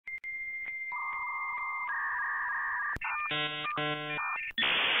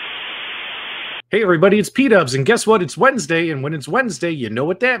Hey everybody, it's PDubs, and guess what? It's Wednesday, and when it's Wednesday, you know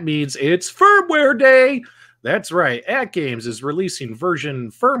what that means. It's Firmware Day! That's right, AtGames is releasing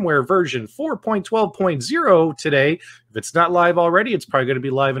firmware version 4.12.0 today. If it's not live already, it's probably going to be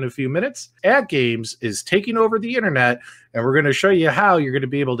live in a few minutes. AtGames is taking over the internet, and we're going to show you how you're going to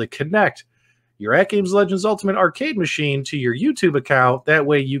be able to connect your AtGames Legends Ultimate Arcade machine to your YouTube account. That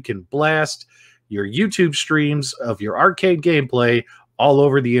way you can blast your YouTube streams of your arcade gameplay all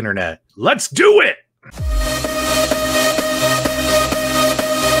over the internet. Let's do it!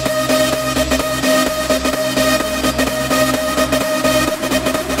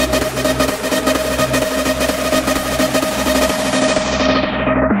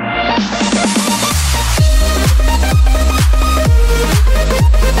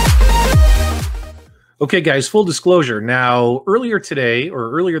 Okay, guys, full disclosure. Now, earlier today, or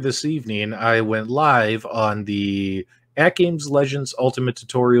earlier this evening, I went live on the AtGames Legends Ultimate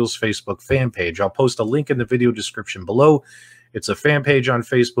Tutorials Facebook fan page. I'll post a link in the video description below. It's a fan page on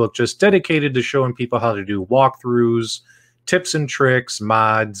Facebook just dedicated to showing people how to do walkthroughs, tips and tricks,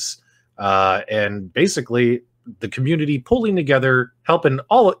 mods, and basically the community pulling together, helping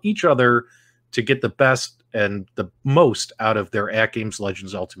each other to get the best and the most out of their AtGames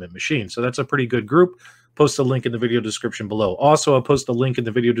Legends Ultimate machine. So that's a pretty good group. Post a link in the video description below. Also, I'll post a link in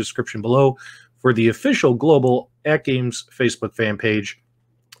the video description below for the official global AtGames Facebook fan page.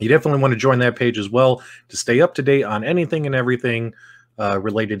 You definitely want to join that page as well to stay up to date on anything and everything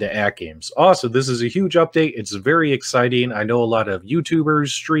related to AtGames. Also, this is a huge update. It's very exciting. I know a lot of YouTubers,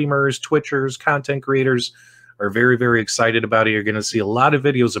 streamers, Twitchers, content creators are very, very excited about it. You're going to see a lot of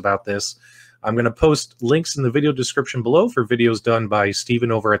videos about this. I'm going to post links in the video description below for videos done by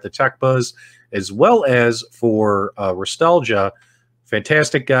Steven over at the Tech Buzz, as well as for Restalgia.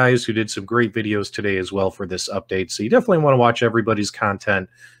 Fantastic guys who did some great videos today as well for this update. So you definitely want to watch everybody's content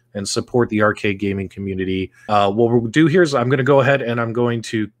and support the arcade gaming community. What we'll do here is I'm going to go ahead and I'm going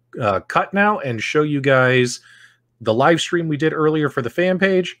to cut now and show you guys the live stream we did earlier for the fan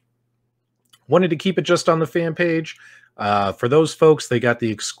page. Wanted to keep it just on the fan page. For those folks, they got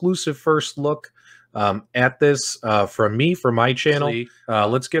the exclusive first look at this from me, from my channel.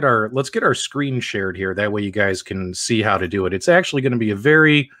 Let's get our screen shared here. That way you guys can see how to do it. It's actually going to be a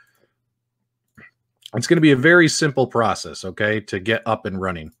very simple process, okay, to get up and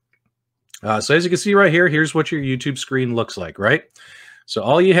running. So as you can see right here, here's what your YouTube screen looks like, right? So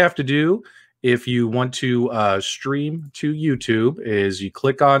all you have to do if you want to stream to YouTube is you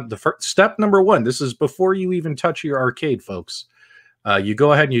click on the first step number one. This is before you even touch your arcade, folks. You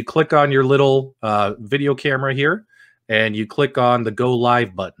go ahead and you click on your little video camera here, and you click on the Go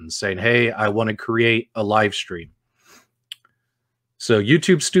Live button saying, hey, I want to create a live stream. So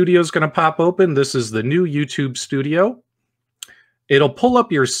YouTube Studio is going to pop open. This is the new YouTube Studio. It'll pull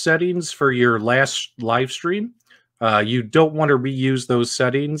up your settings for your last live stream. You don't want to reuse those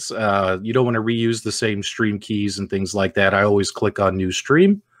settings. You don't want to reuse the same stream keys and things like that. I always click on New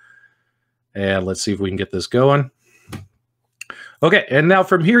Stream. And let's see if we can get this going. Okay, and now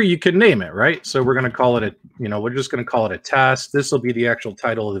from here you can name it, right? So we're going to call it we're just going to call it a test. This will be the actual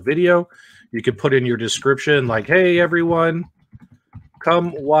title of the video. You can put in your description like, hey, everyone,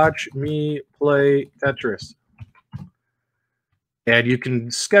 come watch me play Tetris. And you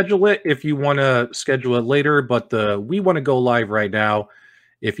can schedule it if you want to schedule it later, but we want to go live right now.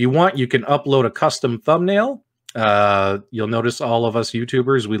 If you want, you can upload a custom thumbnail. You'll notice all of us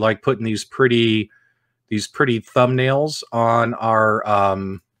YouTubers, we like putting these pretty thumbnails on our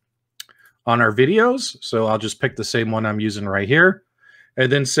videos. So I'll just pick the same one I'm using right here,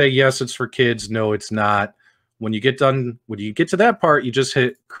 and then say yes, it's for kids. No, it's not. When you get to that part, you just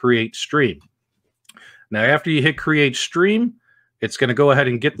hit Create Stream. Now, after you hit Create Stream, it's going to go ahead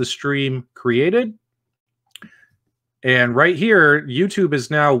and get the stream created. And right here, YouTube is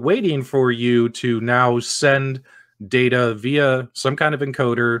now waiting for you to now send data via some kind of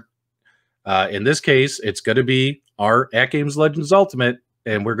encoder. In this case, it's going to be our AtGames Legends Ultimate,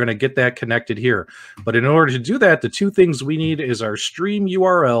 and we're going to get that connected here. But in order to do that, the two things we need is our stream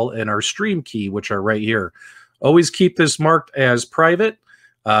URL and our stream key, which are right here. Always keep this marked as private,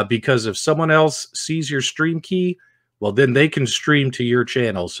 because if someone else sees your stream key, well, then they can stream to your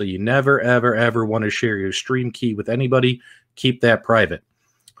channel. So you never, ever, ever want to share your stream key with anybody. Keep that private.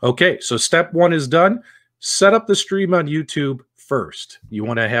 Okay, so step one is done. Set up the stream on YouTube first. You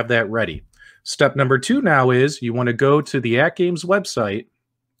want to have that ready. Step number two now is you want to go to the AtGames website,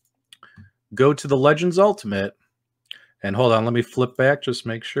 go to the Legends Ultimate, and hold on, let me flip back, just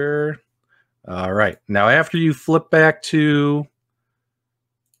make sure. All right, now after you flip back to,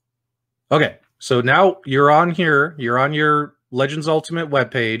 okay, So now you're on here. You're on your Legends Ultimate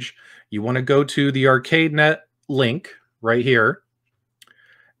webpage. You want to go to the ArcadeNet link right here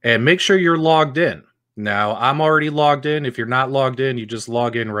and make sure you're logged in. Now, I'm already logged in. If you're not logged in, you just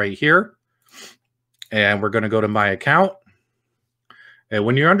log in right here. And we're going to go to My Account. And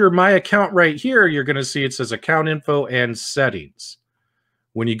when you're under My Account right here, you're going to see it says Account Info and Settings.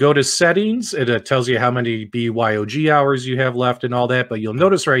 When you go to Settings, it tells you how many BYOG hours you have left and all that. But you'll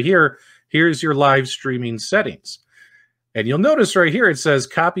notice right here, here's your live streaming settings. And you'll notice right here, it says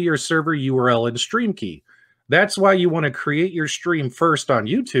copy your server URL and stream key. That's why you want to create your stream first on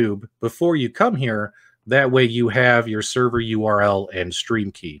YouTube before you come here. That way you have your server URL and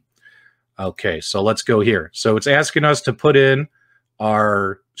stream key. Okay, so let's go here. So it's asking us to put in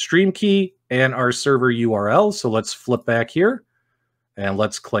our stream key and our server URL. So let's flip back here and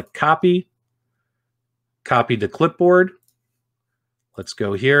let's click copy. Copy to clipboard. Let's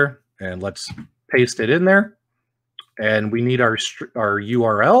go here and let's paste it in there. And we need our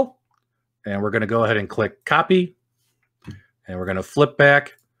URL. And we're going to go ahead and click copy. And we're going to flip back.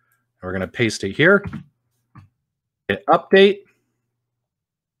 And we're going to paste it here. Hit update.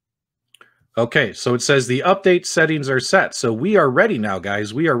 Okay, so it says the update settings are set. So we are ready now,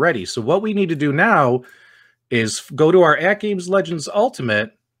 guys. We are ready. So what we need to do now is go to our AtGames Legends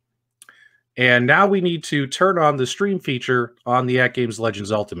Ultimate. And now we need to turn on the stream feature on the AtGames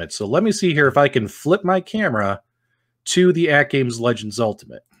Legends Ultimate. So let me see here if I can flip my camera to the AtGames Legends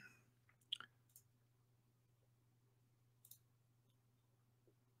Ultimate.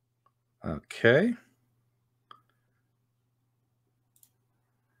 Okay.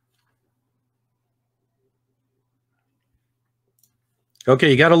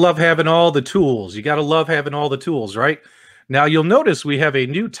 Okay, you got to love having all the tools. You got to love having all the tools, right? Now you'll notice we have a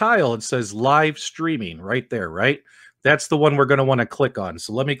new tile. It says live streaming right there, right? That's the one we're going to want to click on.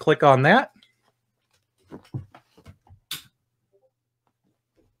 So let me click on that.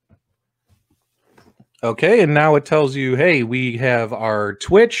 Okay, and now it tells you, hey, we have our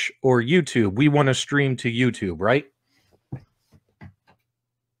Twitch or YouTube. We want to stream to YouTube, right?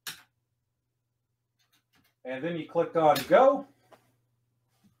 And then you click on go.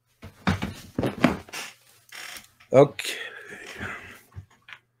 Okay.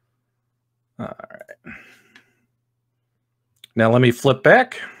 All right. Now let me flip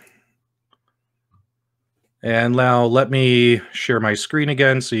back. And now let me share my screen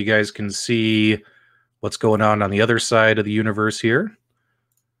again so you guys can see what's going on the other side of the universe here.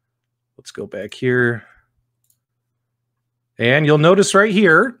 Let's go back here. And you'll notice right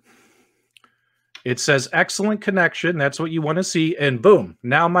here, it says excellent connection. That's what you want to see. And boom,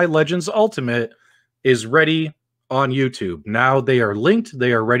 now my Legends Ultimate is ready on YouTube. Now they are linked.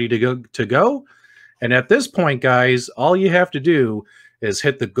 They are ready to go. And at this point, guys, all you have to do is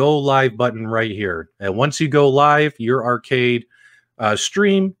hit the go live button right here. And once you go live, your arcade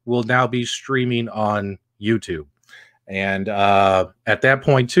stream will now be streaming on YouTube. And at that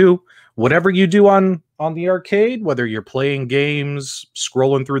point too, whatever you do on the arcade, whether you're playing games,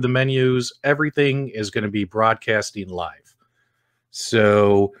 scrolling through the menus, everything is going to be broadcasting live.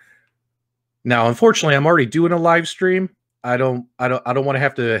 So now, unfortunately, I'm already doing a live stream. I don't want to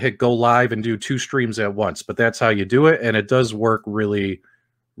have to hit go live and do 2 streams at once, but that's how you do it. And it does work really,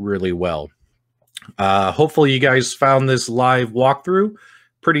 really well. Hopefully you guys found this live walkthrough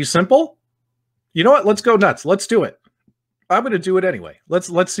pretty simple. You know what? Let's go nuts. Let's do it. I'm going to do it anyway.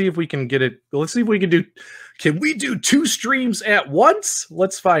 Let's see if we can get it. Let's see if we can we do 2 streams at once?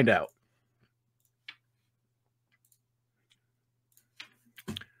 Let's find out.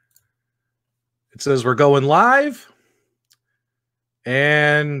 It says we're going live.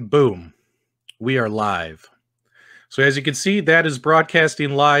 And boom, we are live. So as you can see, that is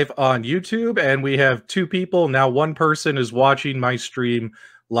broadcasting live on YouTube, and we have 2 people. Now 1 person is watching my stream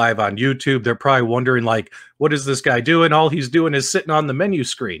live on YouTube. They're probably wondering, like, what is this guy doing? All he's doing is sitting on the menu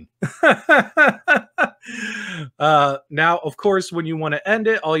screen. Now, of course, when you want to end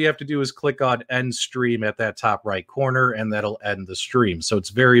it, all you have to do is click on end stream at that top right corner, and that'll end the stream. So it's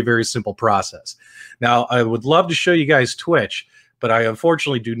very, very simple process. Now, I would love to show you guys Twitch, but I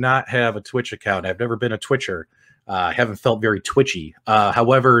unfortunately do not have a Twitch account. I've never been a Twitcher. I haven't felt very twitchy.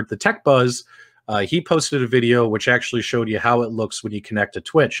 However, the Tech Buzz, he posted a video which actually showed you how it looks when you connect to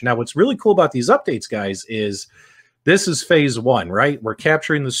Twitch. Now, what's really cool about these updates, guys, is this is phase 1, right? We're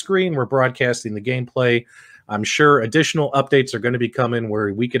capturing the screen. We're broadcasting the gameplay. I'm sure additional updates are going to be coming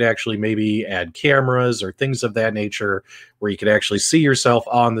where we could actually maybe add cameras or things of that nature where you could actually see yourself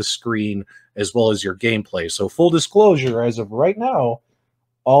on the screen as well as your gameplay. So full disclosure, as of right now,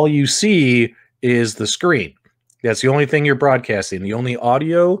 all you see is the screen. That's the only thing you're broadcasting. The only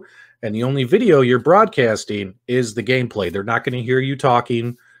audio and the only video you're broadcasting is the gameplay. They're not going to hear you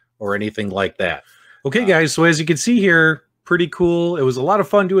talking or anything like that. Okay, guys, so as you can see here, pretty cool. It was a lot of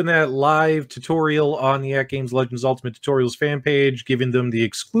fun doing that live tutorial on the AtGames Legends Ultimate Tutorials fan page, giving them the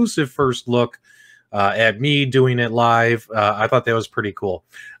exclusive first look at me doing it live. I thought that was pretty cool.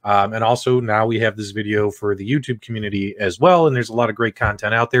 And also now we have this video for the YouTube community as well, and there's a lot of great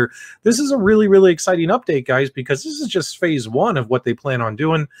content out there. This is a really, really exciting update, guys, because this is just phase one of what they plan on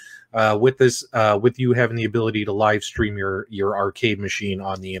doing with this, with you having the ability to live stream your arcade machine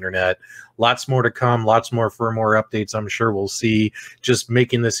on the internet. Lots more to come, lots more firmware updates I'm sure we'll see, just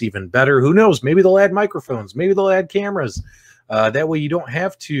making this even better. Who knows? Maybe they'll add microphones, maybe they'll add cameras. That way you don't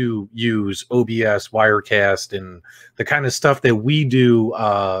have to use OBS, Wirecast, and the kind of stuff that we do,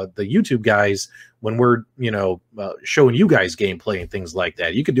 the YouTube guys, when we're, showing you guys gameplay and things like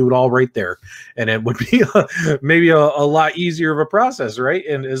that. You could do it all right there, and it would be maybe a lot easier of a process, right?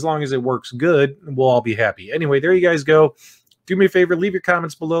 And as long as it works good, we'll all be happy. Anyway, there you guys go. Do me a favor, leave your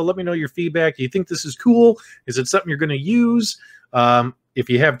comments below. Let me know your feedback. Do you think this is cool? Is it something you're going to use? If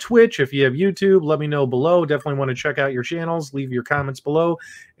you have Twitch, if you have YouTube, let me know below. Definitely want to check out your channels. Leave your comments below.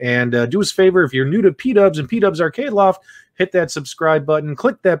 And do us a favor, if you're new to PDubs and PDubs Arcade Loft, hit that subscribe button.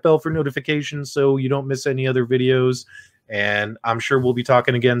 Click that bell for notifications so you don't miss any other videos. And I'm sure we'll be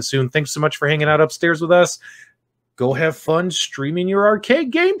talking again soon. Thanks so much for hanging out upstairs with us. Go have fun streaming your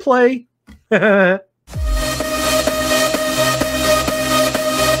arcade gameplay.